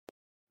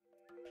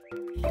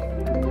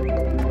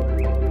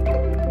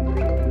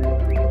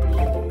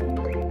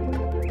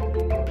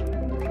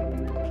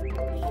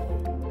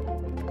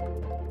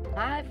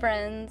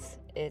friends,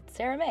 it's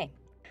Sarah May,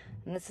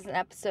 and this is an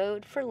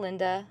episode for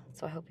Linda,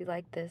 so I hope you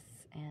like this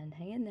and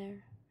hang in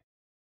there.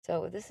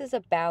 So this is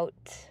about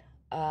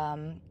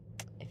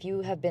if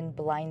you have been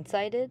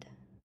blindsided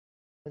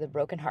with a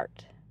broken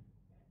heart.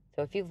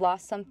 So if you've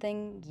lost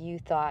something you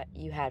thought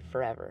you had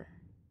forever.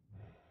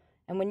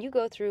 And when you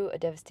go through a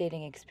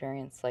devastating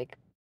experience like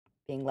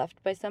being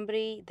left by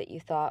somebody that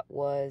you thought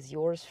was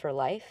yours for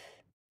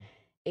life,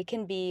 it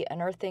can be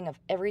unearthing of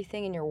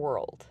everything in your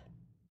world.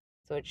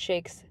 So it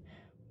shakes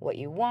what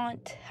you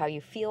want, how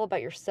you feel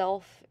about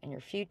yourself and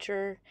your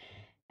future,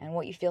 and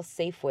what you feel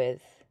safe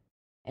with,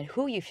 and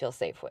who you feel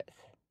safe with.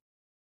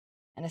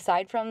 And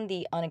aside from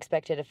the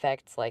unexpected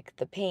effects like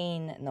the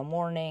pain and the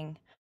mourning,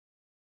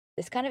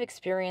 this kind of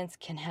experience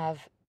can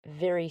have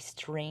very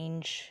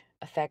strange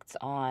effects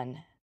on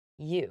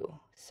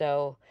you.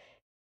 So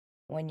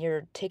when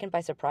you're taken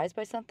by surprise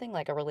by something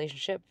like a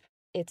relationship,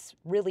 it's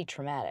really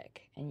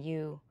traumatic and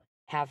you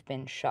have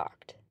been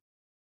shocked.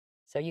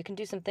 So you can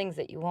do some things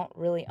that you won't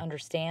really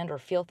understand or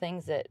feel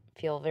things that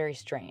feel very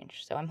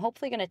strange. So I'm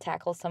hopefully going to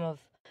tackle some of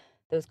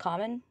those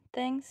common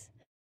things.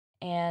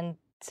 And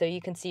so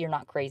you can see you're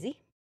not crazy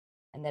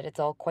and that it's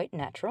all quite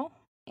natural,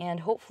 and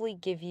hopefully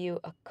give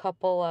you a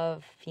couple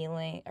of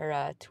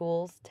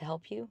tools to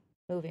help you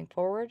moving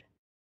forward,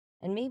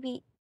 and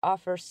maybe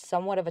offer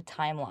somewhat of a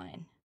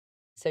timeline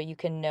so you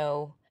can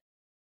know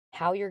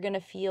how you're going to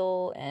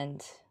feel,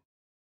 and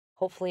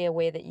hopefully a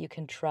way that you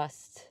can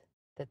trust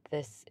that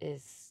this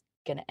is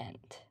going to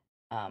end.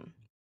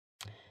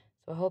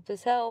 So I hope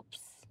this helps.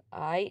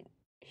 All right,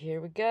 here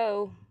we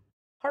go.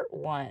 Part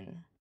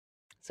 1.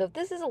 So if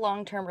this is a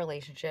long-term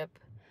relationship,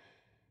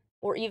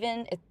 or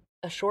even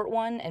a short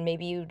one, and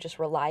maybe you just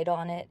relied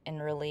on it in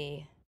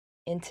really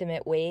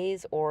intimate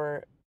ways,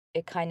 or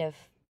it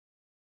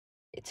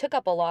took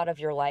up a lot of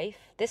your life,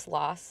 this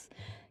loss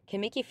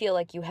can make you feel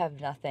like you have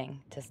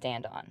nothing to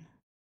stand on.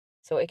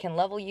 So it can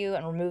level you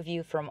and remove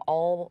you from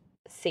all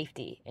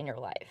safety in your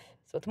life.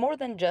 So it's more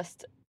than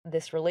just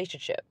this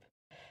relationship.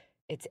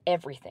 It's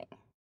everything.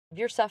 If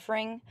you're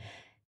suffering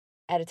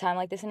at a time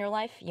like this in your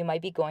life, you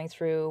might be going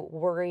through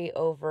worry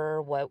over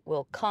what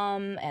will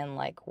come, and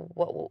like,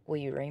 will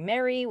you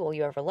remarry? Will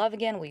you ever love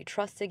again? Will you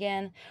trust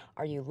again?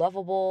 Are you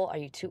lovable? Are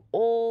you too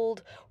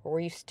old? Or were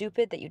you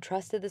stupid that you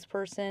trusted this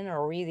person?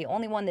 Or were you the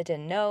only one that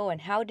didn't know? And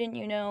how didn't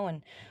you know?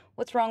 And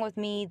what's wrong with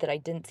me that I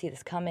didn't see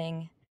this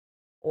coming?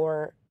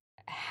 Or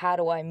how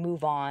do I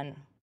move on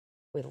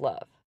with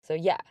love? So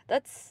yeah,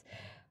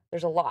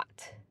 there's a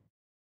lot.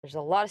 There's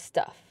a lot of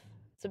stuff.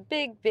 It's a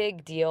big,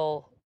 big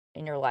deal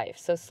in your life.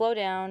 So slow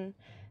down.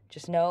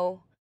 Just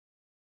know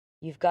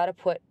you've got to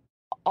put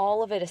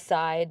all of it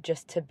aside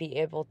just to be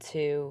able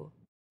to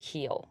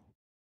heal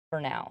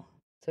for now.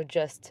 So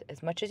just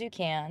as much as you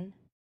can,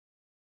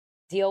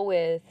 deal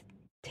with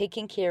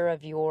taking care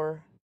of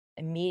your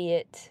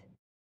immediate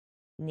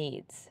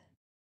needs,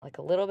 like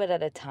a little bit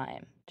at a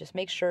time. Just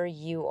make sure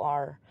you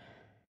are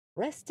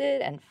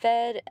rested and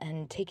fed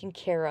and taken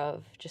care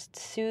of. Just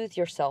soothe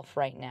yourself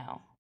right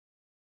now.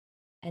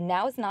 And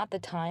now is not the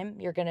time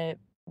you're going to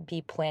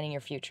be planning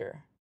your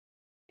future,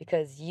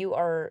 because you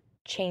are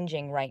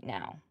changing right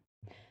now.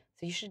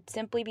 So you should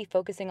simply be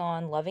focusing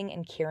on loving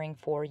and caring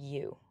for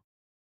you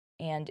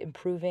and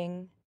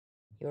improving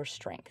your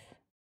strength.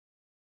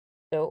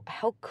 So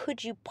how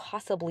could you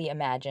possibly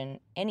imagine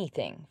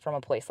anything from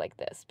a place like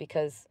this?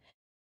 Because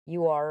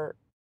you are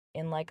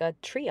in like a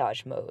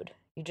triage mode.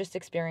 You just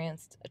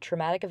experienced a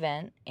traumatic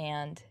event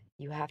and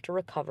you have to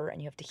recover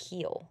and you have to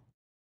heal.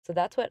 So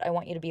that's what I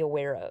want you to be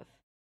aware of.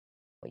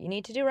 What you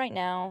need to do right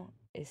now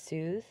is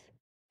soothe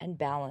and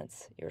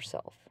balance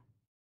yourself.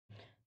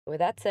 With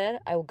that said,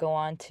 I will go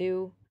on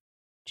to,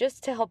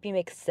 just to help you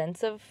make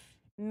sense of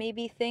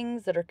maybe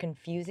things that are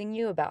confusing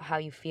you about how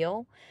you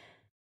feel.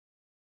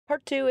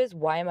 Part 2 is,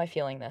 why am I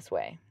feeling this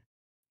way?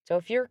 So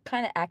if you're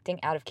kind of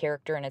acting out of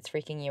character and it's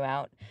freaking you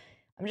out,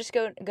 I'm just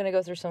going to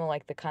go through some of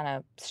like the kind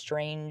of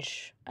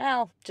strange,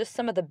 just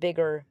some of the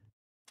bigger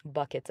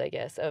buckets, I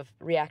guess, of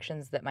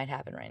reactions that might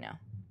happen right now.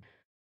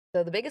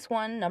 So the biggest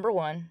one, number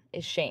 1,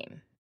 is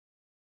shame.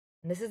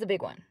 And this is a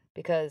big one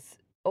because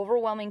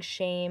overwhelming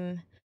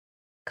shame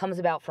comes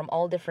about from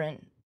all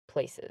different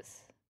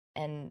places.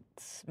 And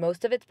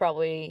most of it's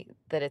probably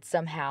that it's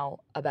somehow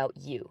about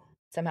you.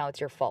 Somehow it's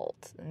your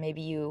fault.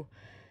 Maybe you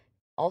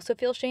also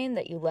feel shame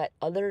that you let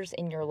others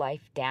in your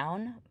life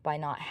down by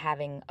not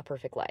having a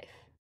perfect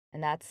life.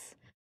 And that's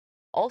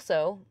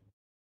also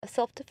a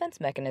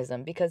self-defense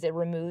mechanism because it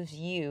removes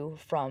you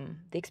from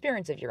the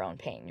experience of your own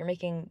pain. You're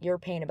making your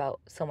pain about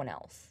someone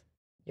else.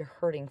 You're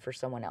hurting for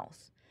someone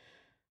else.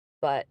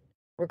 But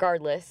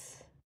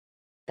regardless,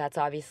 that's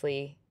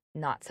obviously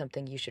not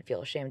something you should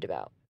feel ashamed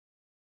about.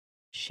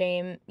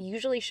 Shame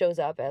usually shows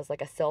up as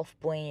like a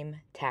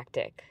self-blame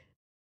tactic.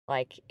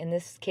 Like in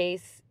this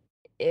case,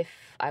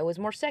 if I was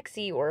more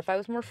sexy, or if I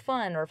was more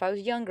fun, or if I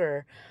was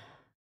younger,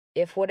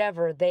 if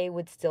whatever, they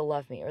would still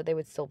love me or they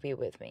would still be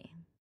with me.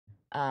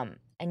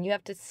 And you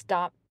have to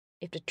stop,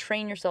 you have to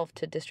train yourself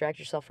to distract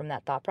yourself from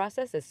that thought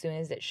process as soon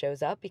as it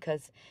shows up,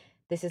 because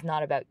this is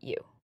not about you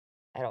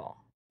at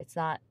all. It's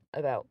not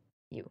about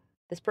you.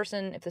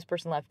 If this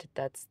person left,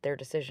 that's their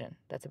decision.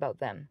 That's about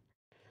them.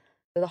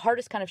 So the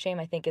hardest kind of shame,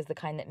 I think, is the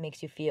kind that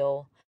makes you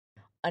feel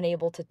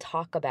unable to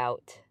talk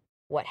about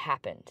what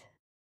happened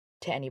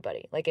to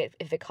anybody. Like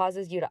if it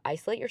causes you to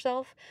isolate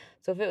yourself.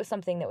 So if it was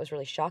something that was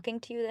really shocking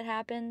to you that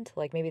happened,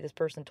 like maybe this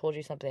person told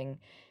you something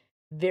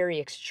very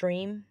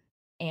extreme,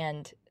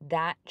 and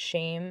that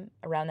shame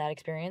around that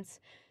experience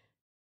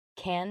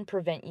can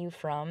prevent you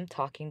from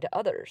talking to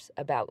others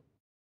about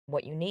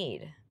what you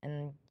need.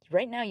 And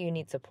right now you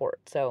need support.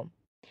 So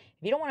if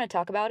you don't want to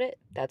talk about it,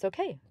 that's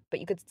okay. But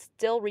you could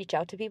still reach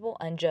out to people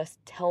and just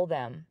tell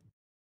them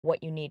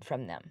what you need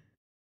from them.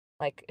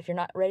 Like, if you're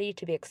not ready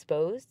to be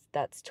exposed,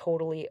 that's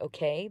totally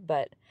okay.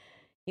 But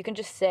you can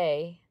just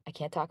say, I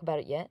can't talk about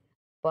it yet,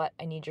 but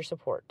I need your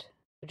support.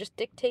 So just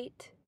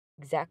dictate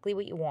exactly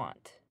what you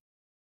want.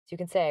 So you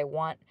can say, I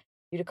want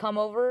you to come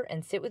over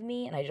and sit with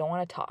me, and I don't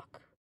want to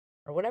talk,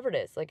 or whatever it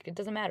is. Like, it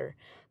doesn't matter.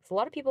 So a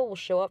lot of people will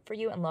show up for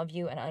you and love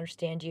you and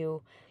understand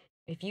you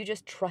if you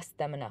just trust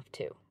them enough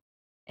to.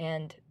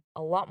 And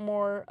a lot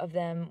more of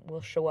them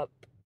will show up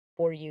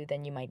for you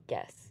than you might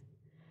guess.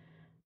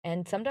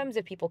 And sometimes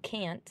if people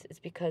can't, it's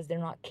because they're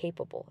not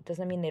capable. It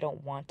doesn't mean they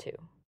don't want to.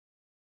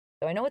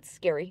 So I know it's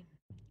scary.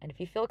 And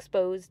if you feel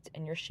exposed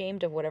and you're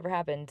ashamed of whatever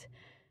happened,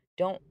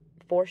 don't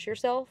force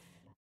yourself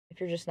if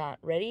you're just not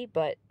ready.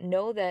 But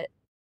know that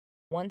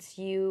once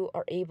you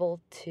are able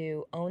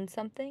to own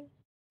something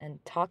and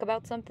talk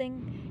about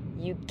something,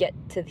 you get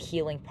to the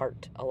healing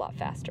part a lot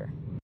faster.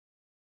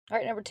 All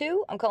right, number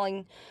 2, I'm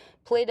calling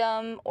play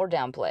dumb or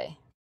downplay.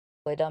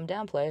 Play dumb,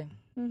 downplay.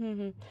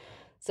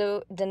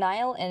 So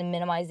denial and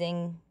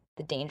minimizing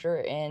the danger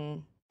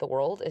in the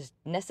world is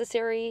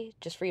necessary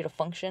just for you to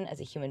function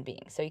as a human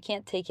being. So you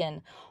can't take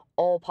in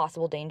all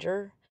possible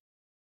danger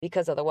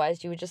because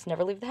otherwise you would just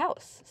never leave the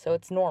house. So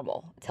it's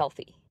normal. It's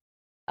healthy.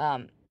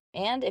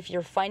 And if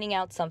you're finding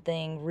out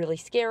something really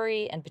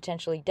scary and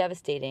potentially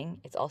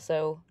devastating, it's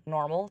also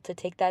normal to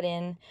take that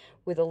in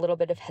with a little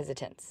bit of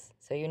hesitance.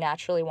 So you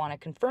naturally want to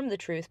confirm the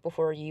truth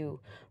before you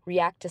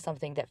react to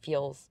something that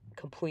feels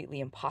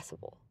completely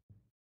impossible.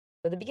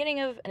 So the beginning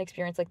of an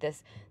experience like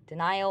this,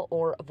 denial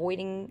or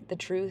avoiding the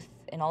truth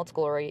in all its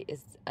glory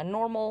is a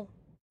normal,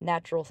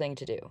 natural thing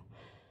to do.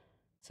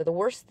 So the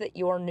worse that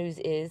your news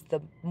is,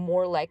 the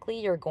more likely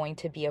you're going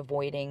to be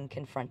avoiding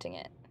confronting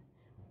it.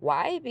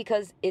 Why?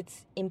 Because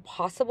it's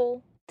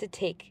impossible to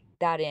take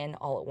that in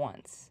all at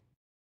once.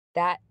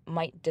 That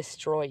might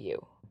destroy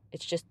you.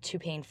 It's just too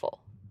painful.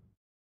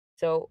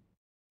 So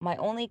my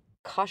only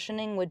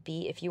cautioning would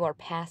be if you are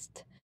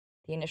past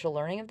the initial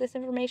learning of this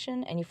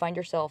information and you find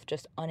yourself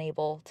just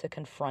unable to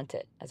confront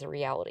it as a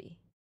reality.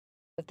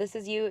 If this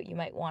is you, you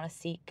might want to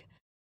seek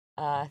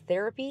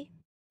therapy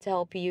to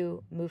help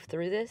you move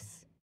through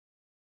this,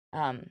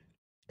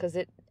 because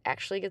it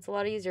actually gets a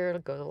lot easier.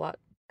 It goes a lot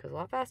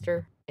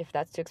faster. If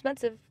that's too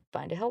expensive,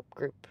 find a help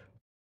group,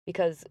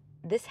 because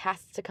this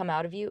has to come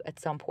out of you at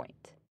some point.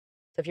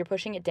 So if you're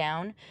pushing it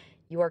down,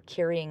 you are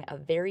carrying a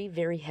very,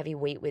 very heavy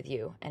weight with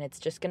you, and it's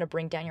just going to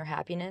bring down your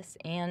happiness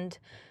and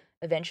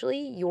eventually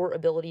your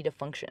ability to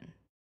function.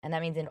 And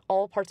that means in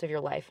all parts of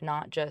your life,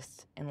 not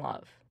just in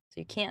love.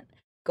 So you can't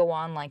go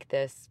on like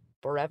this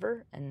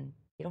forever, and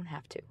you don't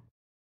have to.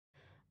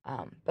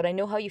 But I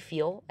know how you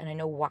feel, and I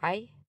know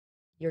why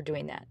you're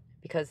doing that,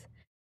 because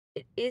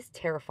it is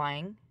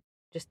terrifying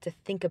just to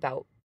think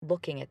about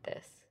looking at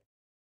this.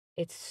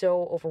 It's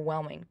so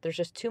overwhelming. There's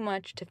just too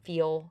much to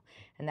feel,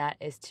 and that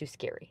is too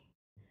scary.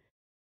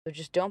 So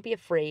just don't be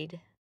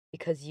afraid,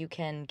 because you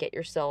can get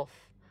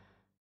yourself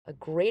a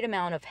great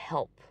amount of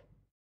help,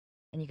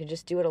 and you can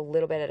just do it a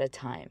little bit at a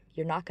time.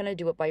 You're not going to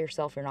do it by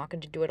yourself. You're not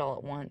going to do it all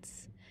at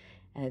once.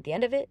 And at the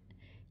end of it,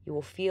 you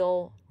will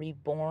feel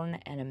reborn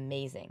and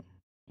amazing,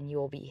 and you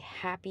will be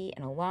happy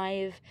and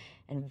alive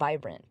and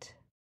vibrant.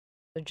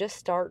 So just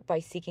start by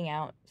seeking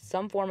out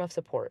some form of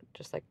support.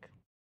 Just like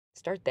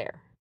start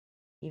there.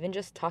 Even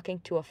just talking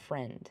to a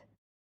friend.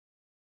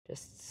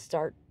 Just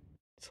start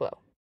slow.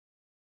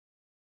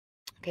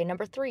 Okay,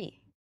 number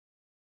 3,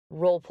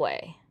 role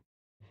play.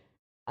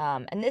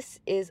 And this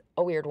is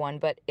a weird one,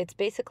 but it's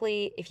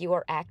basically if you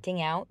are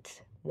acting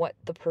out what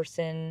the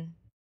person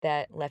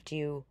that left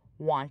you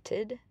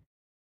wanted,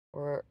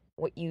 or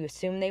what you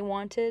assume they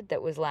wanted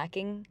that was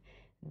lacking,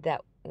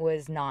 that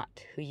was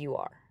not who you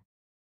are.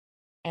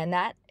 And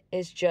that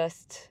is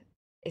just,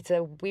 it's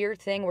a weird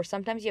thing where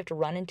sometimes you have to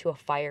run into a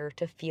fire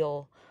to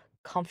feel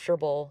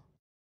comfortable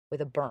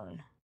with a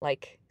burn.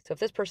 Like, so if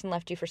this person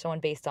left you for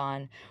someone based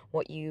on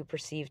what you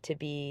perceive to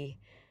be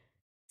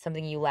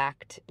something you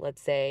lacked,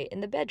 let's say, in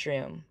the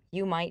bedroom,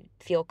 you might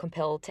feel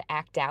compelled to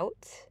act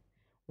out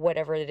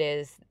whatever it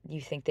is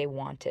you think they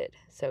wanted.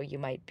 So you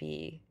might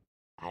be,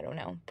 I don't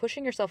know,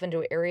 pushing yourself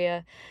into an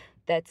area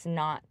that's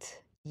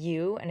not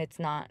you and it's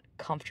not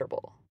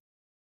comfortable.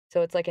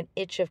 So it's like an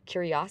itch of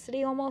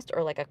curiosity almost,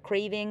 or like a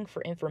craving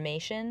for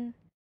information.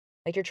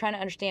 Like you're trying to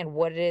understand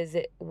what is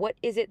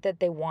it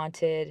that they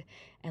wanted,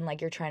 and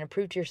like you're trying to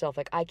prove to yourself,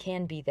 like, I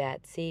can be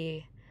that.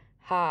 See,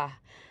 ha.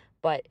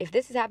 But if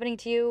this is happening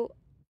to you,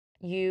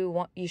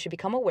 you should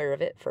become aware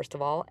of it, first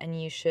of all,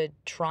 and you should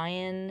try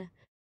and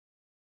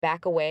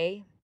back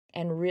away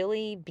and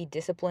really be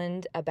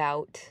disciplined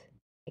about,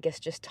 I guess,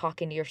 just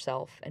talking to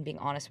yourself and being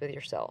honest with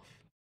yourself.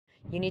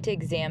 You need to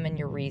examine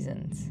your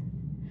reasons.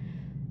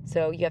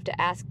 So you have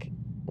to ask,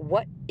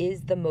 what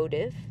is the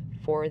motive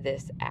for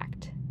this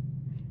act?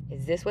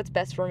 Is this what's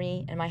best for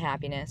me and my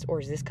happiness, or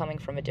is this coming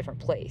from a different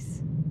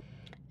place?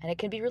 And it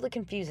can be really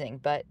confusing,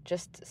 but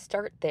just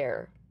start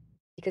there,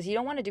 because you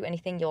don't want to do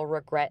anything you'll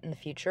regret in the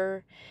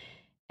future.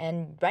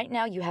 And right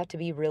now you have to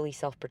be really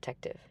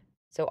self-protective.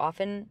 So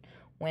often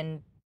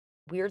when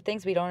weird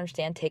things we don't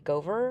understand take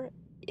over,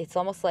 it's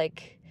almost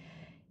like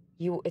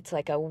it's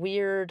like a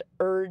weird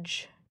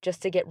urge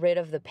just to get rid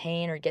of the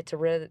pain or get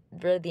rid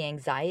of the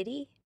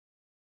anxiety.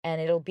 And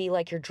it'll be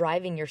like you're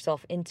driving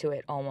yourself into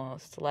it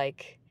almost,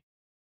 like,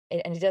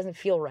 and it doesn't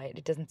feel right.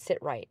 It doesn't sit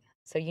right.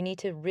 So you need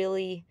to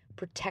really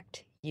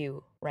protect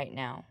you right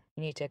now.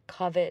 You need to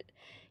covet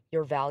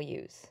your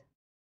values,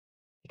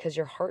 because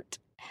your heart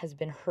has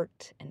been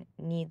hurt and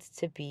needs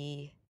to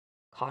be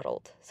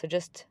coddled. So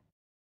just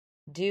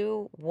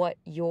do what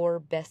your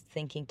best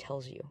thinking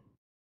tells you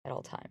at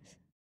all times.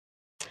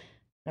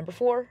 Number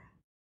 4,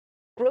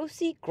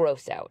 grossy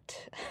gross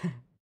out.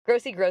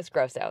 Grossy gross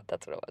out.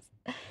 That's what it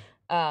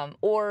was.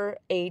 Or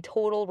a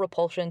total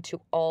repulsion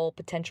to all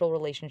potential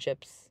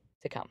relationships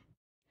to come.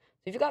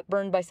 So if you got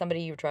burned by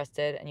somebody you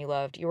trusted and you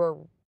loved, you are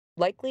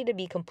likely to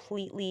be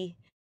completely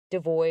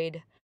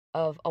devoid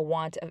of a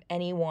want of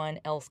anyone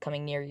else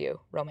coming near you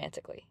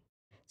romantically.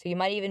 So you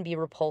might even be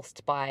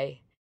repulsed by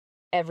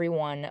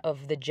everyone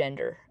of the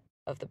gender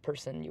of the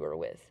person you were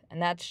with.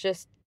 And that's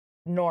just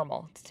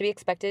normal. It's to be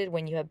expected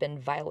when you have been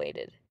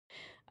violated.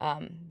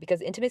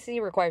 Because intimacy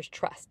requires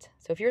trust.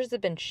 So if yours has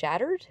been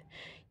shattered,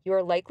 you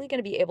are likely going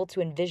to be able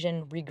to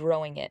envision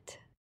regrowing it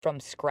from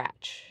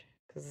scratch,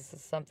 because this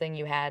is something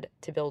you had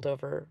to build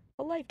over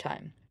a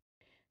lifetime.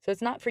 So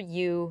it's not for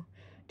you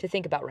to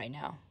think about right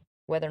now,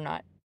 whether or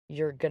not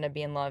you're going to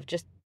be in love.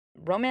 Just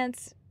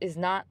romance is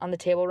not on the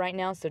table right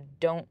now, so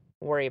don't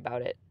worry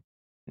about it.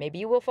 Maybe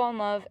you will fall in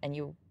love and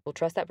you will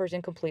trust that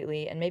person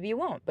completely, and maybe you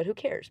won't, but who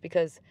cares?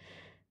 Because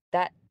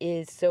that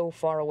is so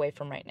far away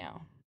from right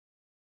now.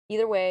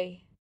 Either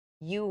way,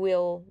 you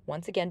will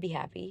once again be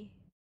happy,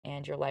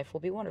 and your life will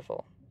be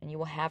wonderful, and you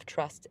will have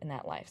trust in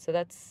that life. So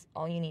that's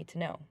all you need to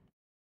know.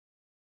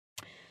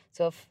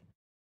 So if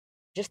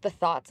just the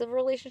thoughts of a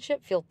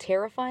relationship feel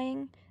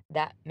terrifying,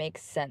 that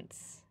makes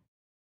sense.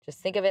 Just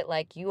think of it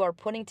like you are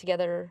putting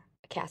together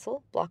a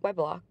castle block by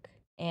block,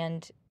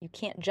 and you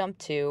can't jump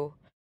to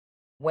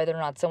whether or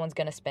not someone's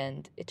going to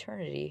spend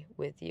eternity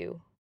with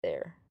you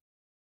there.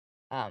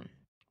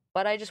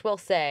 But I just will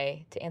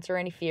say, to answer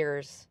any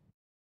fears,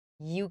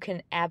 you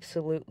can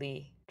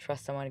absolutely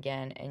trust someone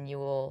again, and you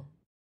will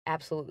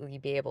absolutely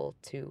be able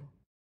to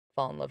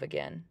fall in love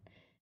again,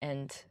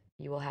 and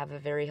you will have a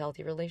very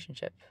healthy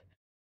relationship.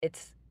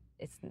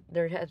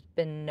 There has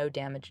been no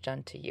damage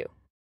done to you.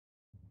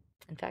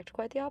 In fact,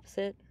 quite the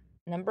opposite.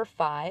 Number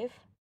 5,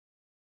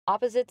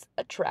 opposites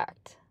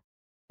attract.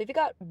 If you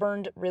got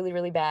burned really,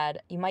 really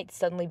bad, you might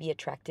suddenly be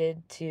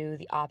attracted to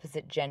the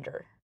opposite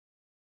gender.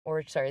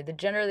 The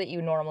gender that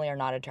you normally are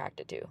not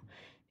attracted to.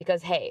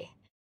 Because, hey,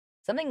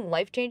 something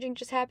life-changing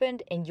just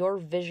happened, and your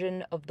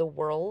vision of the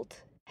world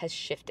has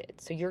shifted.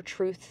 So your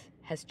truth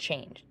has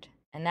changed,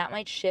 and that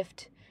might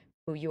shift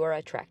who you are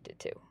attracted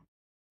to.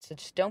 So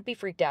just don't be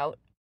freaked out.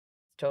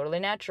 It's totally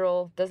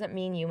natural. Doesn't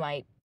mean you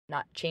might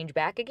not change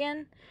back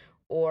again,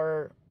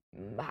 or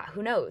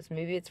who knows,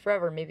 maybe it's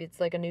forever, maybe it's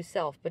like a new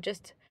self, but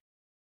just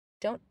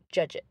don't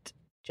judge it.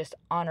 Just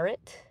honor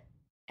it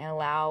and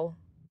allow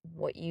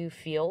what you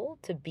feel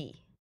to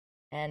be.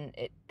 And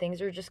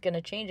things are just going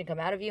to change and come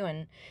out of you,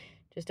 and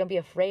just don't be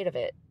afraid of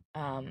it,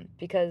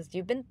 because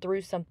you've been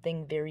through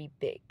something very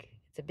big.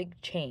 It's a big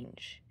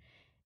change.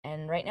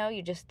 And right now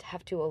you just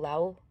have to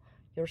allow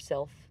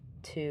yourself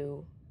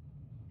to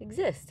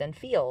exist and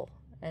feel,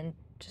 and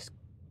just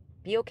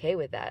be okay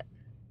with that.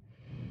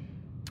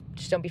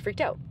 Just don't be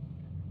freaked out.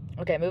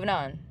 Okay, moving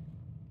on.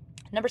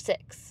 Number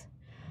 6,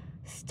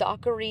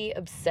 stalkery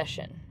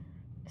obsession.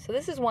 So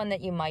this is one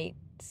that you might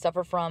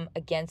suffer from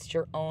against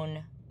your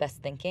own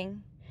best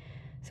thinking.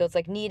 So it's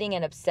like needing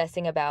and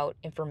obsessing about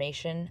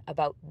information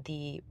about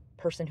the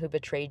person who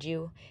betrayed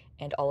you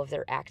and all of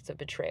their acts of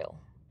betrayal.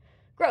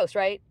 Gross,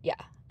 right? Yeah,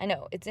 I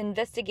know. It's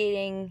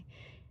investigating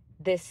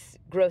this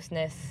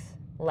grossness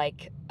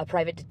like a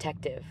private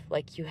detective.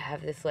 Like you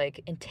have this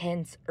like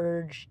intense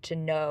urge to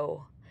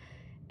know,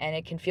 and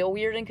it can feel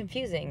weird and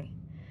confusing.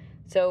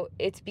 So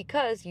it's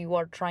because you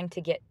are trying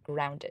to get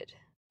grounded.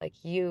 Like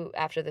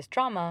after this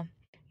trauma,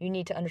 you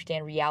need to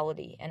understand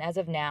reality. And as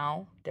of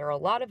now, there are a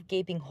lot of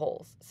gaping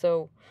holes.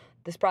 So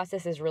this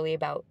process is really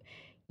about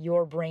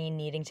your brain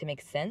needing to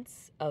make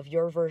sense of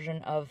your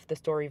version of the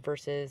story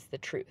versus the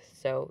truth.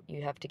 So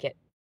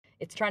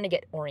it's trying to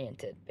get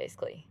oriented,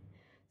 basically.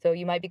 So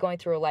you might be going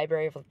through a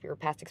library of your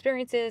past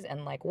experiences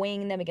and like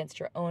weighing them against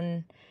your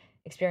own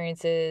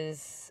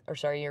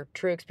your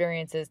true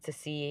experiences to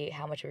see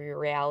how much of your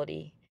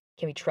reality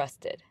can be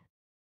trusted.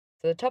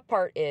 So the tough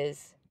part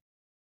is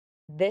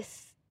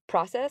this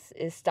process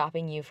is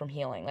stopping you from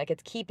healing. Like,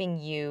 it's keeping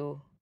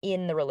you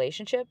in the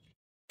relationship.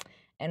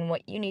 And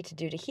what you need to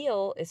do to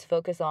heal is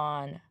focus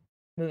on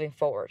moving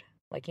forward.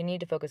 Like, you need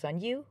to focus on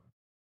you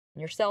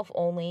and yourself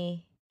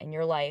only and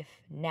your life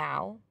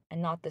now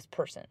and not this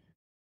person.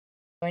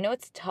 So I know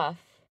it's tough,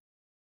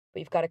 but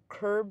you've got to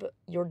curb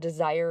your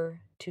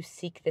desire to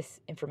seek this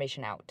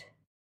information out.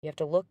 You have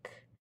to look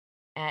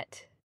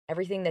at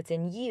everything that's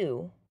in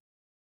you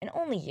and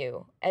only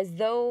you as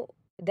though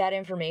that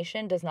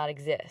information does not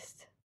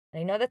exist.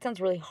 And I know that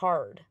sounds really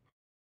hard,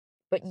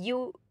 but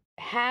you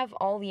have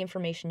all the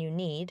information you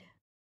need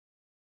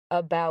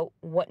about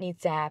what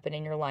needs to happen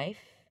in your life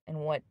and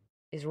what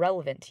is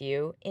relevant to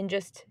you in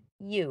just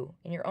you,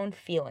 in your own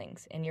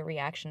feelings and your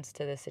reactions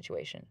to this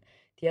situation.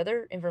 The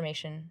other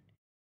information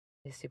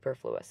is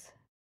superfluous.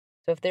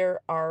 So if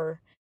there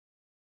are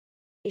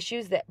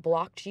issues that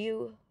blocked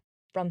you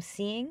from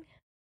seeing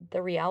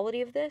the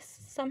reality of this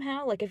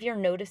somehow, like if you're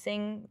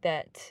noticing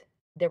that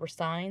there were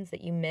signs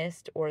that you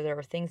missed, or there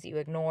were things that you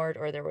ignored,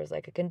 or there was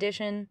like a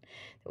condition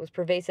that was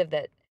pervasive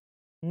that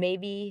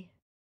maybe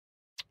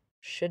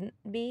shouldn't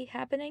be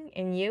happening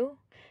in you,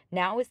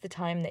 now is the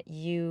time that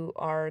you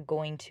are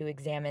going to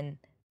examine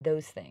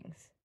those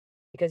things,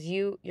 because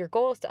your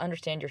goal is to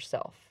understand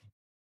yourself.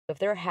 So if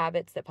there are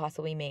habits that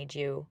possibly made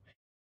you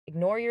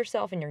ignore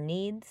yourself and your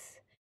needs,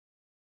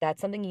 that's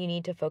something you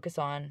need to focus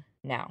on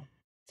now.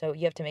 So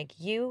you have to make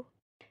you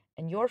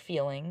and your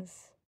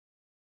feelings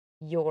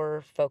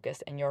your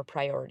focus and your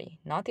priority,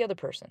 not the other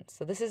person.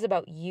 So this is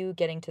about you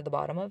getting to the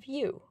bottom of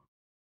you.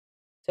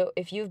 So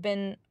if you've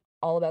been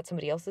all about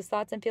somebody else's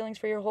thoughts and feelings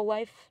for your whole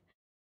life,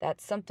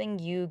 that's something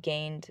you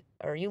gained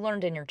or you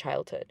learned in your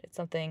childhood. It's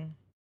something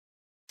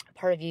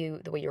part of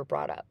you, the way you were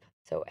brought up.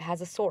 So it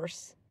has a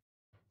source.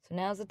 So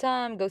now's the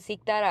time, go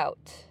seek that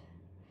out.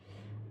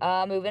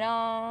 Moving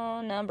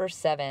on, number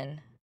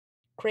 7,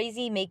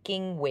 crazy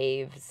making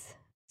waves.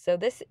 So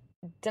this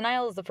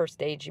denial is the first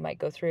stage you might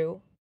go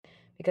through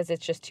because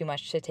it's just too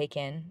much to take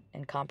in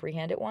and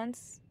comprehend at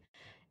once.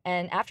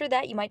 And after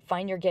that, you might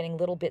find you're getting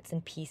little bits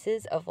and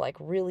pieces of like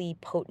really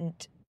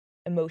potent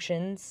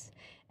emotions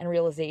and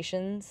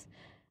realizations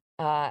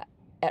at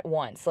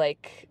once.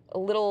 Like a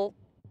little,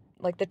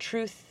 like the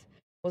truth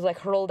was like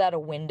hurled out a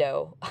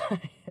window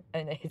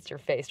and it hits your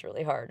face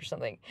really hard or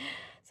something.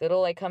 So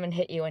it'll like come and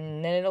hit you,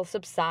 and then it'll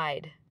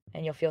subside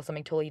and you'll feel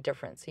something totally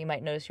different. So you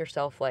might notice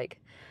yourself like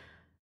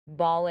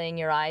bawling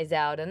your eyes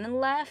out and then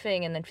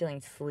laughing and then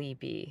feeling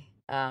sleepy.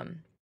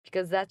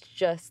 Because that's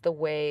just the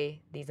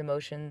way these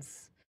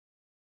emotions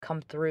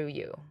come through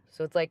you.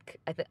 So it's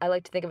like, I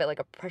like to think of it like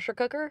a pressure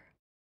cooker,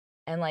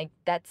 and like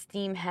that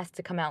steam has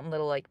to come out in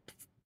little like,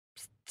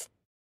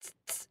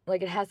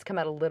 like it has to come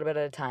out a little bit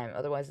at a time,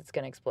 otherwise it's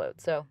going to explode.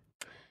 So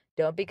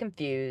don't be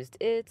confused.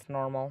 It's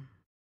normal.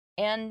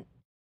 And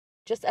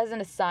just as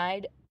an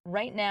aside,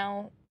 right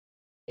now,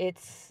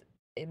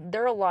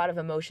 there are a lot of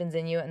emotions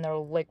in you and they're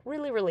like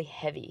really, really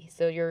heavy.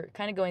 So you're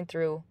kind of going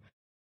through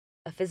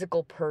a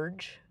physical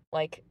purge.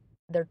 Like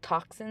they're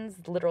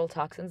toxins, literal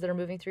toxins that are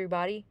moving through your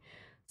body.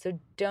 So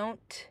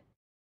don't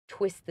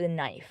twist the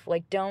knife.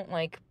 Like don't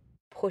like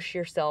push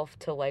yourself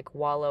to like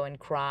wallow and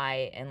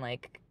cry and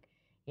like,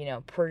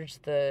 purge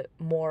the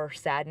more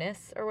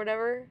sadness or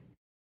whatever,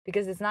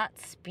 because it's not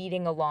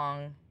speeding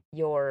along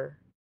your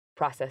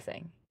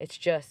processing. It's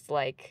just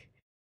like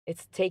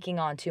it's taking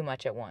on too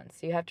much at once.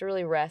 So you have to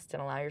really rest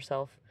and allow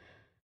yourself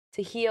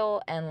to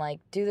heal and like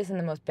do this in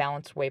the most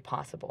balanced way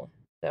possible.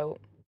 So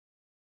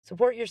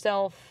support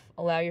yourself,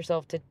 allow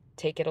yourself to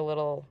take it a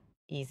little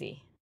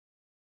easy.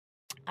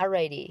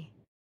 Alrighty.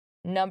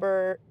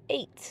 Number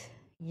 8,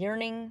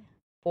 yearning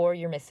for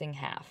your missing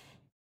half.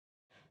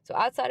 So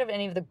outside of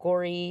any of the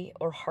gory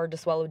or hard to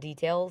swallow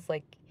details,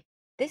 like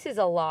this is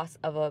a loss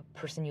of a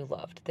person you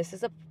loved. This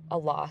is a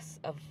loss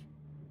of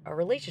a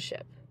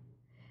relationship.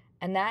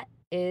 And that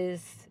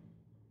is,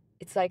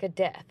 it's like a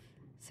death.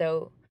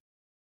 So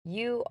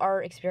you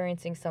are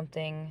experiencing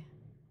something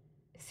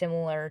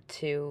similar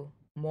to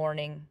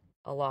mourning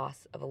a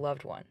loss of a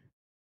loved one.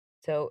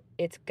 So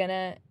it's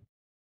gonna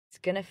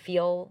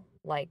feel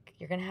like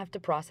you're gonna have to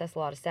process a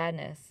lot of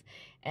sadness.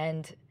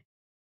 And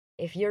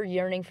if you're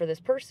yearning for this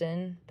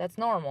person, that's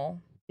normal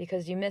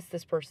because you miss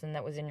this person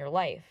that was in your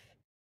life.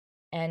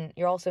 And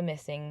you're also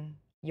missing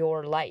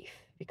your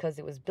life because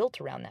it was built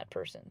around that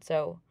person.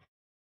 So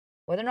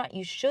whether or not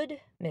you should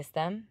miss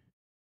them,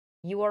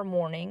 you are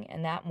mourning,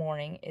 and that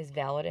mourning is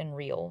valid and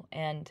real,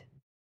 and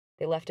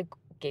they left a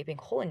gaping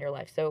hole in your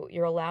life. So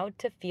you're allowed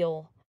to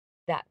feel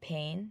that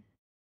pain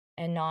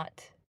and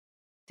not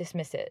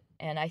dismiss it.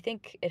 And I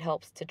think it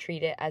helps to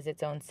treat it as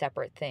its own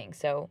separate thing.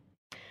 So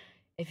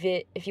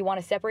if you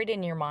want to separate it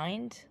in your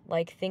mind,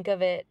 like think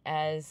of it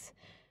as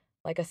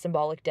like a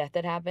symbolic death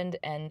that happened,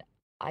 and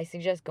I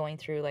suggest going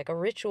through like a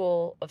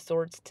ritual of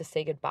sorts to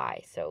say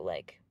goodbye. So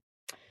like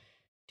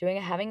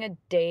having a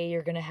day,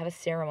 you're going to have a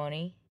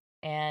ceremony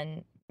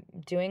and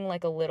doing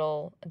like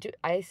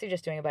I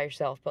suggest doing it by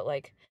yourself, but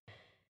like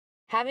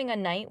having a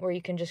night where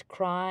you can just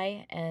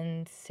cry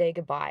and say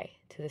goodbye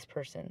to this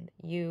person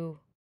you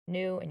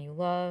knew and you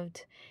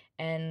loved.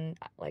 And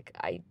like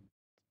I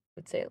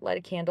would say, light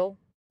a candle,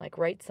 like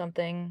write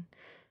something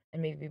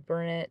and maybe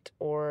burn it,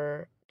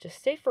 or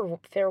just say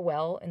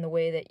farewell in the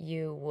way that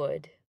you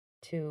would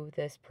to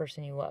this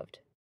person you loved.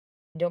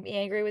 Don't be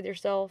angry with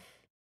yourself.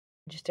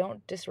 Just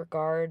don't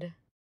disregard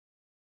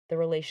the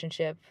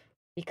relationship,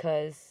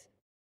 because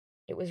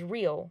it was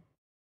real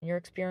and your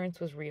experience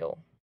was real.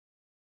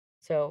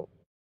 So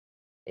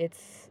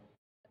it's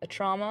a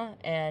trauma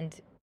and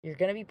you're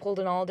going to be pulled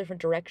in all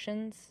different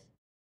directions,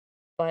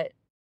 but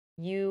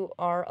you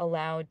are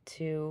allowed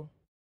to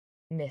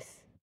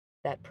miss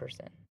that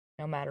person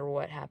no matter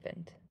what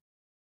happened.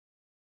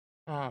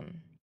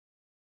 Um,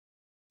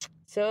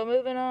 so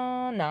moving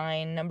on,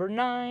 number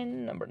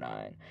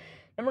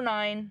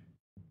nine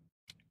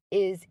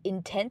is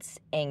intense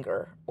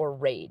anger or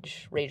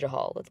rage.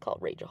 Rage-a-hol. Let's call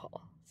it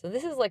rage-a-hol. So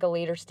this is like a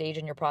later stage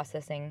in your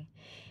processing,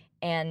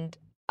 and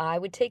I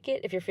would take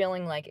it if you're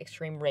feeling like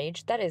extreme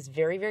rage. That is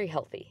very, very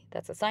healthy.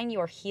 That's a sign you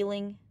are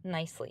healing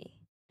nicely.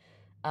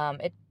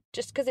 It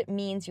just because it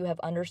means you have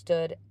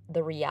understood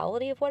the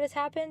reality of what has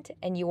happened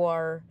and you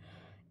are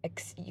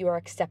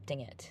accepting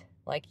it.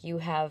 Like you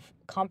have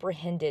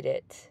comprehended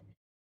it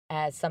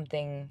as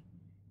something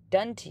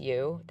done to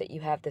you, that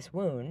you have this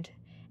wound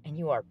and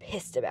you are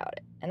pissed about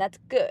it. And that's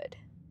good.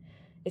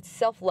 It's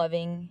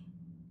self-loving,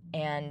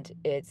 and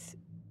it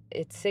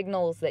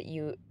signals that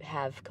you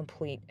have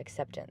complete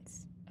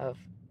acceptance of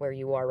where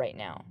you are right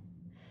now.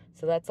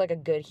 So that's like a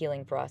good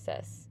healing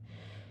process.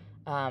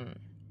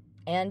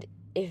 And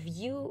if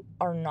you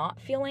are not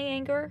feeling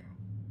anger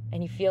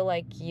and you feel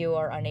like you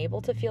are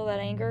unable to feel that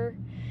anger,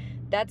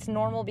 that's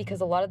normal, because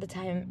a lot of the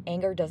time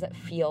anger doesn't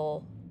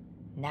feel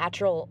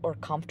natural or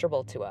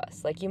comfortable to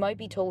us. Like you might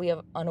be totally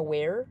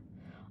unaware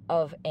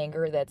of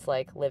anger that's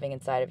like living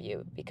inside of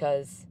you,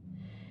 because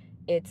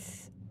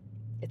it's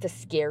a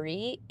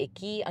scary,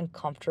 icky,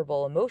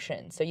 uncomfortable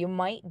emotion. So you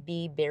might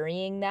be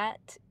burying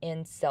that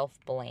in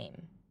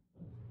self-blame.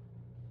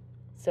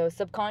 So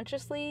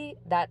subconsciously,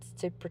 that's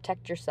to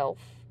protect yourself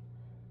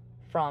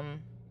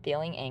from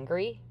feeling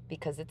angry,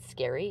 because it's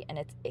scary and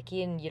it's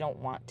icky and you don't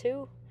want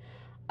to,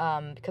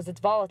 because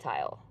it's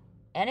volatile.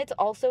 And it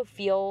also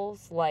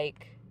feels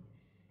like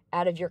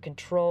out of your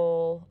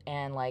control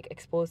and like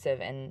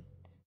explosive, and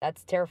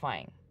that's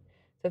terrifying.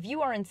 So if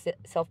you are in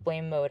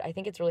self-blame mode, I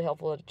think it's really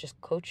helpful to just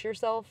coach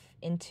yourself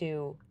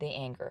into the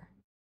anger.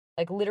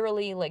 Like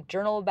literally, like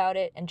journal about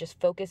it and just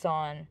focus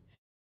on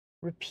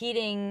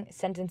repeating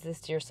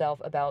sentences to yourself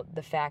about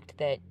the fact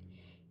that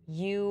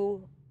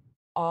you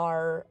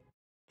are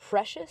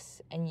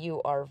precious and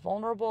you are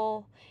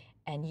vulnerable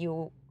and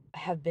you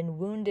have been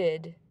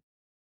wounded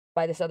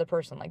by this other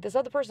person. Like this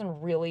other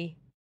person really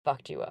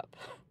fucked you up.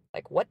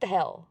 Like, what the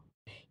hell?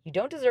 You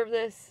don't deserve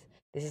this.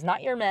 This is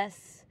not your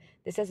mess.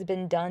 This has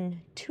been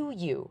done to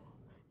you,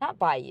 not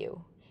by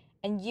you.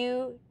 And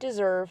you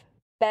deserve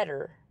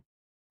better.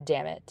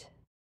 Damn it.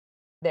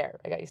 There,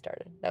 I got you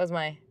started. That was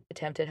my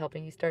attempt at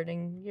helping you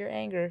starting your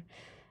anger.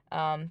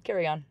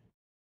 Carry on.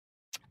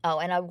 Oh,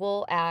 and I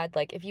will add,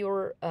 like, if you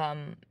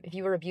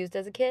were abused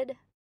as a kid,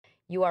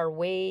 you are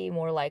way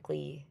more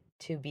likely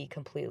to be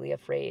completely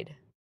afraid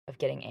of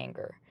getting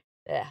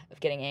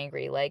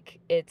angry. Like,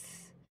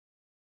 it's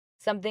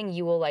something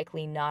you will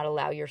likely not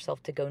allow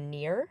yourself to go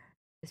near,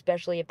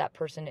 especially if that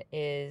person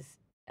is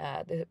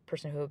the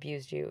person who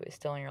abused you is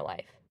still in your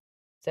life.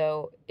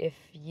 So if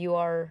you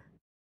are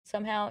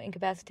somehow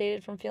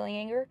incapacitated from feeling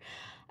anger,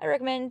 I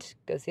recommend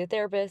go see a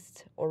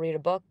therapist or read a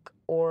book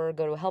or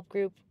go to a help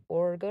group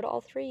or go to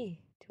all three.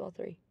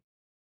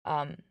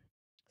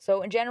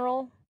 So in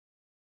general,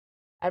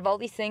 out of all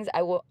these things,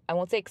 I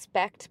won't say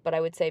expect, but I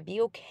would say be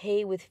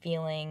okay with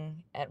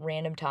feeling at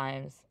random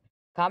times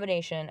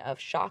combination of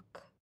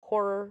shock,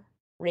 horror,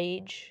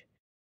 rage,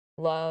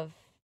 love,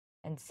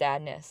 and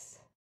sadness,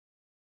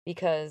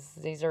 because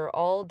these are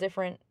all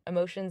different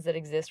emotions that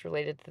exist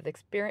related to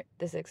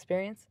this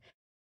experience,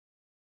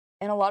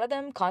 and a lot of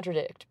them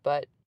contradict,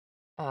 but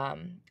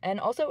and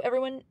also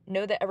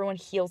know that everyone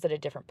heals at a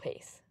different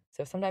pace.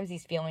 So sometimes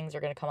these feelings are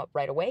going to come up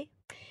right away.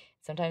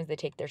 Sometimes they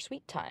take their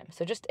sweet time.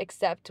 So just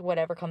accept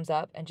whatever comes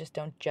up and just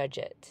don't judge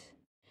it,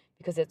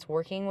 because it's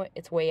working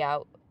its way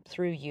out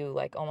through you,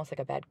 like almost like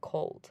a bad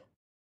cold.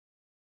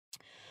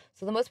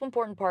 So the most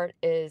important part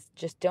is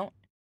just don't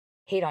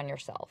hate on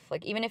yourself.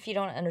 Like even if you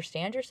don't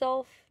understand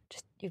yourself,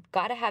 just you've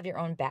got to have your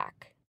own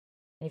back.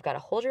 And you've got to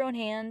hold your own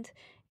hand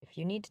if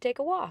you need to take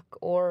a walk,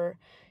 or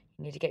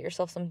you need to get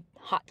yourself some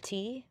hot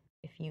tea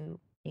if you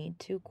need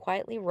to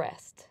quietly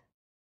rest,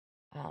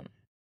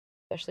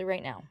 especially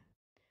right now.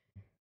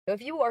 So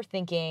if you are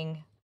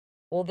thinking,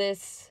 well,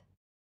 this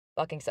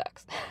fucking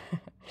sucks,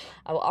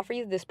 I will offer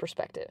you this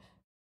perspective.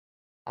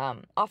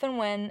 Often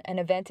when an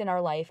event in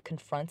our life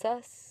confronts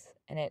us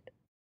and it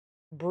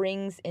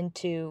brings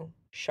into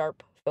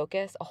sharp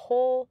focus a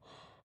whole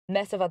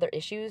mess of other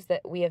issues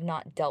that we have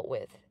not dealt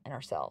with in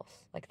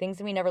ourselves, like things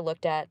that we never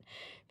looked at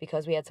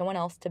because we had someone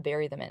else to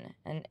bury them in.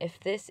 And if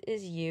this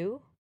is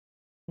you,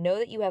 know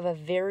that you have a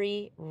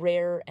very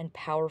rare and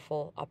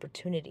powerful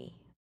opportunity.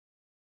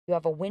 You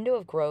have a window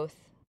of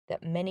growth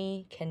that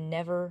many can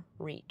never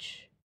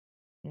reach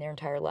in their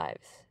entire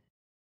lives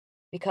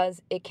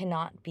because it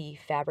cannot be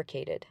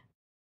fabricated.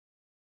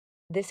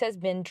 This has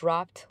been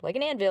dropped like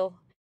an anvil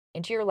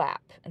into your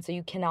lap, and so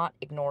you cannot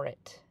ignore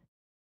it.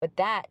 But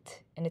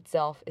that in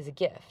itself is a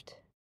gift,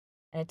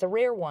 and it's a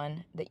rare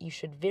one that you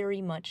should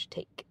very much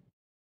take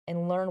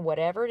and learn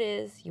whatever it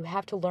is you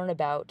have to learn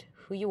about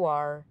who you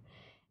are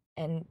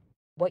and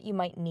what you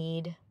might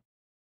need.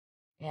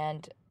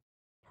 And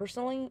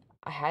personally,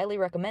 I highly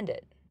recommend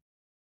it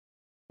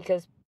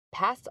because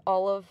past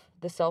all of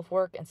the self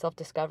work and self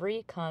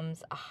discovery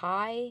comes a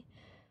high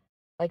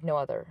like no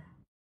other,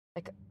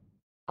 like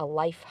a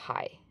life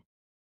high.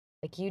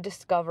 Like you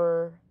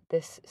discover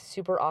this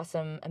super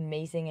awesome,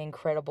 amazing,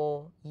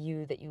 incredible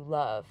you that you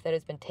love that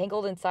has been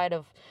tangled inside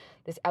of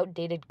this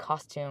outdated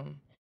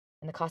costume,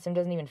 and the costume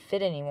doesn't even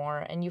fit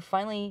anymore. And you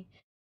finally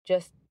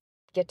just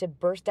get to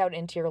burst out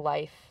into your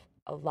life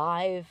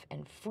alive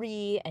and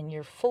free, and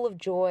you're full of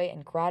joy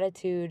and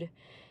gratitude.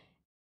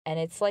 And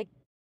it's like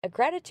a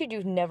gratitude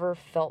you've never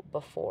felt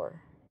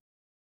before.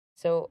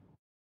 So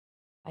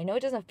I know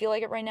it doesn't feel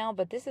like it right now,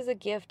 but this is a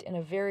gift in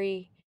a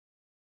very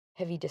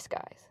heavy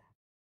disguise.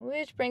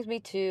 Which brings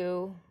me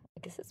to, I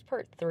guess it's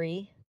part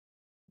 3.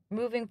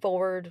 Moving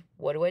forward,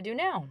 what do I do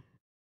now?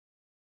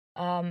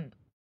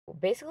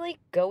 Basically,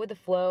 go with the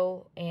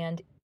flow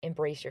and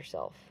embrace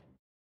yourself.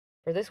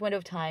 For this window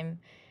of time,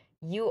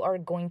 you are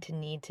going to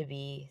need to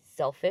be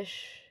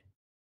selfish,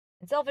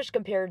 and selfish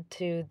compared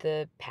to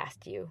the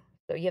past you.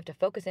 So you have to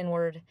focus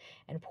inward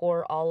and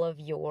pour all of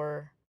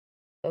your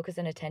focus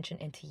and attention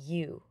into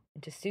you,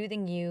 into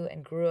soothing you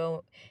and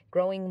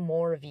growing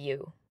more of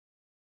you.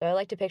 So I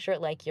like to picture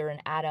it like you're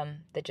an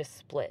atom that just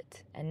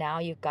split, and now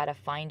you've got to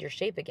find your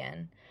shape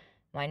again,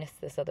 minus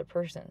this other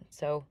person.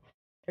 So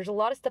there's a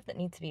lot of stuff that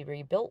needs to be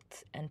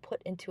rebuilt and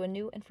put into a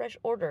new and fresh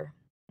order.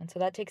 And so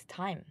that takes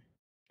time.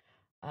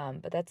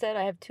 But that said,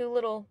 I have 2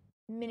 little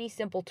mini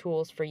simple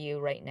tools for you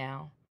right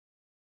now.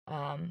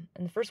 And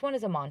the first one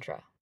is a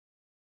mantra.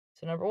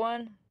 So number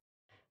 1,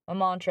 a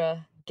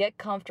mantra: get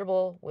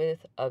comfortable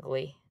with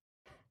ugly.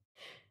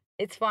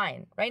 It's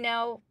fine. Right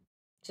now,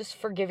 just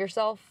forgive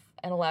yourself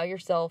and allow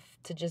yourself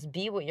to just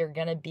be what you're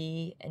going to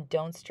be and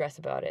don't stress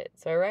about it.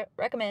 So I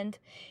recommend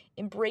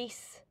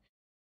embrace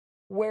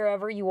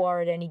wherever you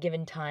are at any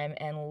given time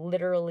and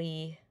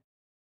literally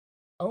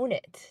own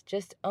it.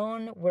 Just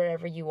own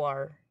wherever you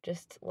are.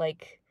 Just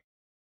like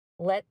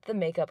let the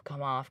makeup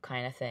come off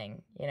kind of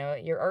thing. You know,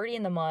 you're already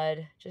in the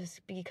mud.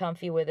 Just be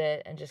comfy with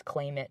it and just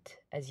claim it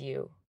as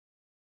you.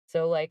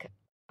 So like,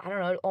 I don't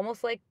know,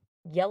 almost like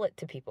yell it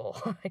to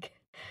people. Like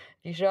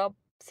if you show up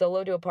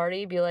solo to a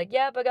party, be like,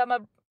 yep, I got my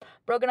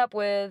broken up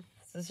with.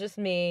 It's just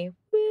me.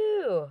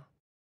 Woo.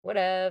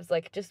 Whatevs.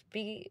 Like just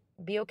be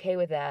okay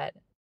with that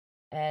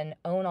and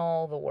own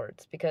all the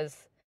words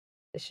because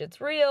this shit's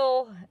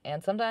real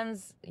and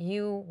sometimes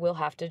you will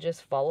have to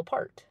just fall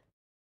apart.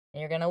 And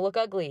you're going to look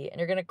ugly and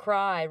you're going to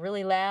cry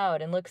really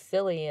loud and look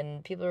silly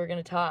and people are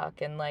going to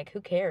talk and like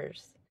who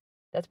cares?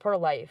 That's part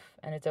of life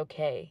and it's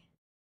okay.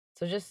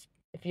 So just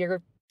if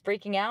you're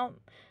freaking out,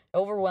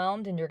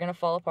 overwhelmed, and you're going to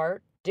fall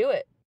apart, do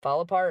it.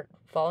 Fall apart.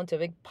 Fall into a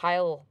big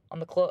pile on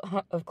the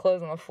of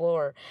clothes on the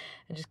floor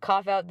and just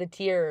cough out the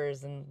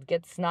tears and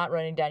get snot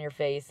running down your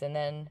face and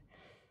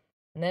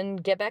then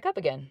get back up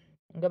again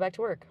and go back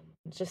to work.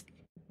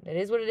 It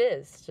is what it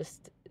is.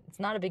 It's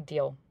not a big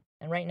deal.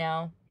 And right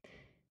now,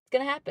 it's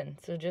going to happen.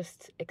 So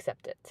just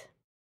accept it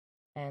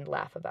and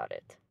laugh about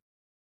it.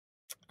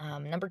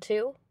 Number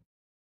 2,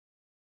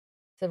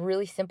 it's a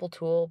really simple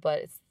tool, but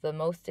it's the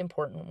most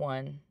important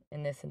one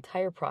in this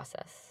entire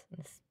process, in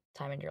this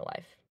time in your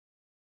life.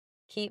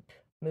 Keep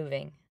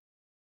moving.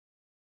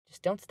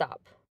 Just don't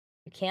stop.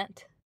 You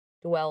can't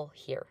dwell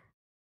here.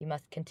 You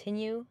must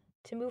continue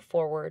to move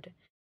forward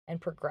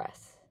and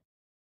progress.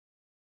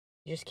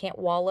 You just can't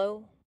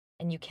wallow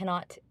and you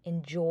cannot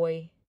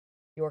enjoy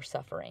your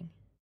suffering.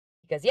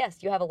 Because yes,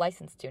 you have a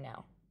license to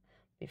now.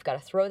 You've got to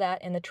throw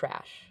that in the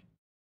trash.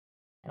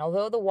 And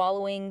although the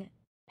wallowing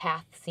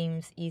path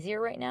seems easier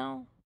right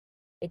now,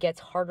 it gets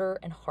harder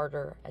and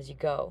harder as you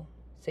go.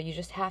 So you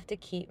just have to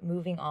keep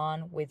moving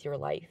on with your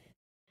life.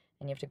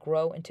 And you have to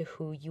grow into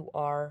who you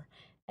are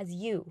as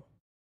you,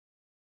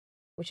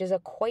 which is a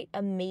quite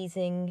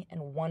amazing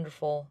and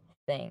wonderful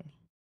thing,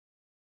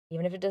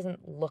 even if it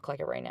doesn't look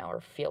like it right now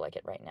or feel like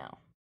it right now.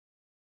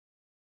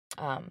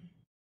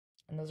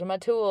 And those are my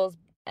tools.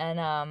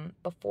 And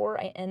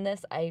before I end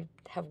this, I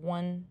have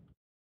one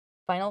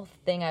final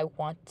thing I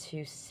want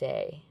to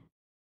say.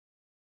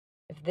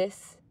 If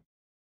this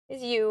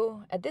is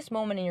you at this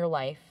moment in your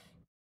life,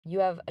 you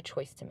have a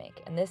choice to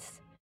make. And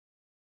this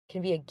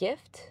can be a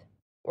gift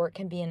or it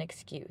can be an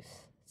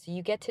excuse. So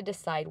you get to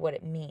decide what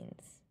it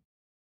means.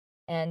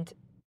 And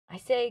I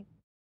say,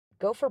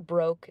 go for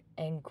broke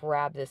and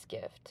grab this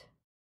gift.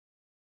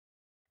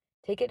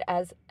 Take it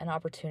as an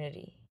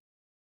opportunity.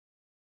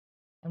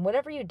 And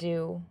whatever you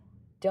do,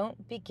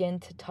 don't begin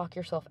to talk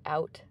yourself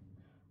out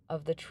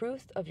of the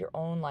truth of your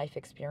own life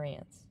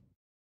experience.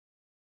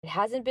 It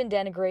hasn't been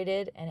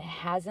denigrated and it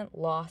hasn't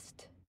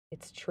lost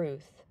its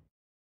truth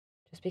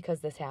just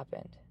because this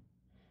happened.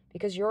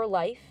 Because your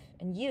life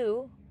and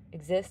you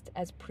exist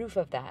as proof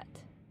of that.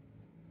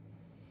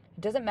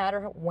 It doesn't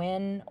matter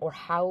when or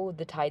how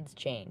the tides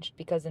changed,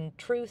 because in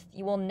truth,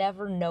 you will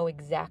never know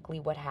exactly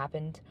what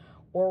happened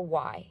or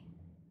why.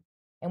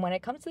 And when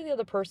it comes to the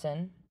other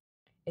person,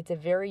 it's a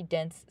very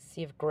dense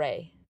sea of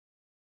gray.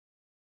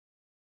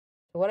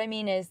 So what I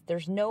mean is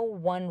there's no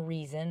one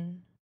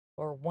reason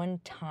or one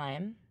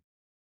time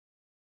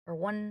or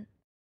one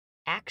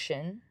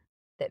action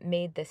that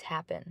made this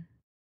happen.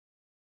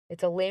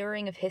 It's a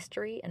layering of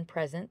history and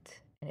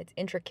present, and it's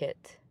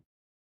intricate.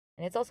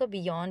 And it's also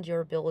beyond your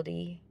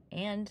ability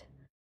and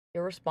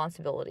your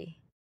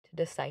responsibility to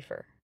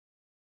decipher.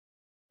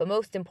 But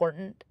most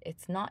important,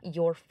 it's not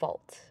your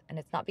fault, and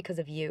it's not because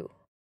of you.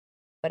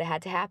 But it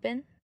had to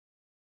happen,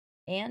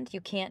 and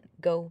you can't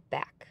go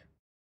back.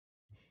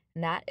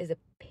 And that is a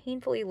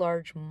painfully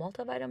large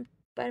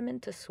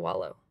multivitamin to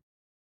swallow.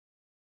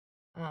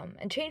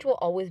 And change will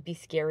always be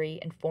scary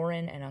and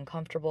foreign and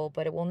uncomfortable,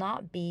 but it will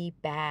not be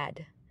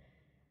bad.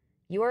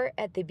 You are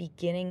at the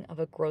beginning of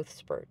a growth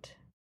spurt,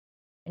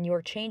 and you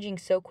are changing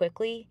so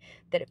quickly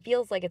that it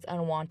feels like it's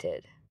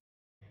unwanted.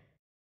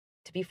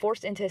 To be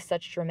forced into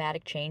such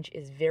dramatic change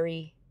is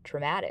very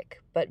traumatic,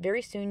 but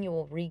very soon you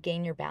will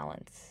regain your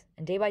balance,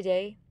 and day by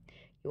day,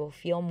 you will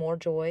feel more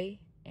joy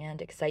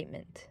and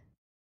excitement.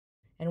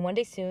 And one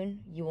day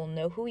soon, you will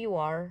know who you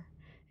are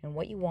and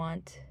what you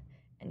want,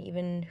 and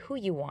even who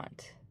you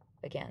want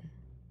again.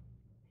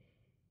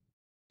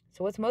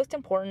 So what's most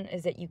important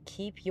is that you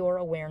keep your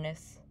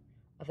awareness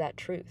of that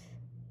truth,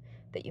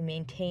 that you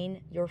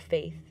maintain your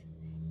faith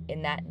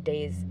in that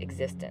day's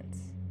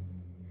existence.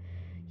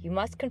 You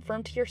must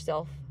confirm to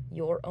yourself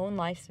your own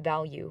life's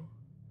value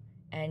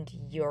and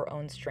your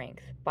own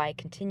strength by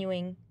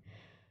continuing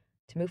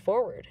to move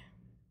forward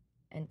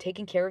and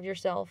taking care of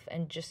yourself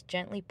and just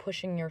gently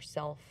pushing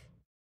yourself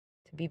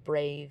to be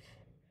brave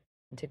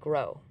and to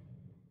grow.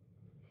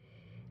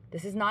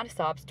 This is not a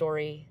sob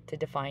story to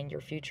define your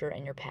future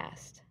and your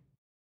past.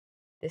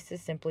 This is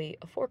simply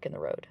a fork in the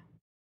road.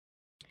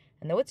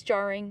 And though it's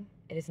jarring,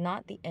 it is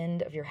not the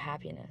end of your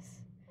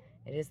happiness.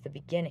 It is the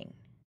beginning.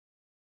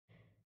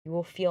 You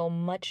will feel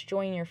much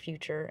joy in your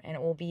future, and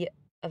it will be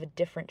of a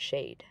different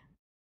shade.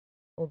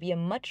 It will be a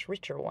much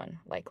richer one,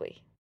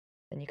 likely,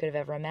 than you could have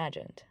ever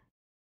imagined.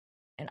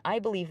 And I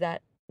believe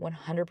that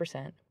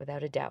 100%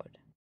 without a doubt.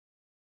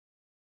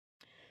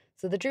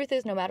 So the truth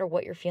is, no matter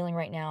what you're feeling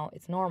right now,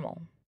 it's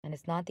normal. And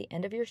it's not the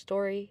end of your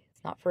story.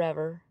 It's not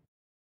forever.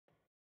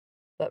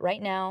 But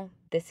right now,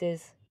 this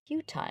is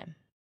you time.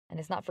 And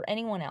it's not for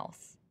anyone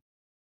else.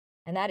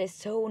 And that is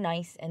so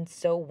nice and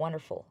so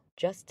wonderful,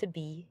 just to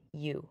be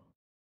you,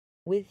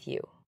 with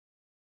you,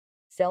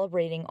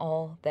 celebrating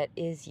all that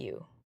is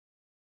you.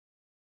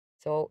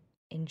 So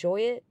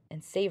enjoy it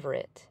and savor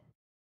it.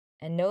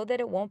 And know that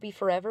it won't be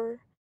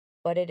forever,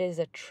 but it is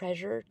a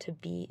treasure to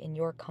be in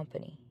your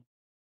company.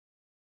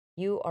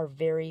 You are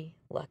very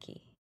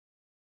lucky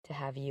to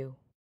have you.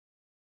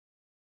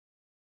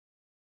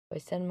 I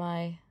send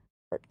my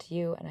heart to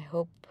you, and I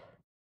hope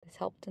this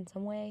helped in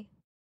some way.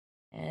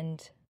 And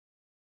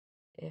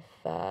if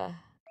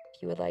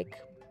you would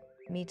like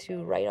me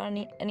to write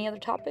on any other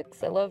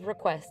topics, I love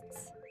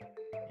requests.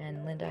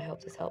 And Linda, I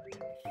hope this helped.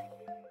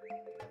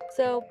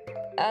 So,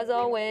 as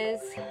always,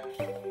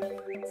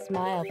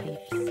 smile,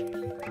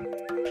 peeps.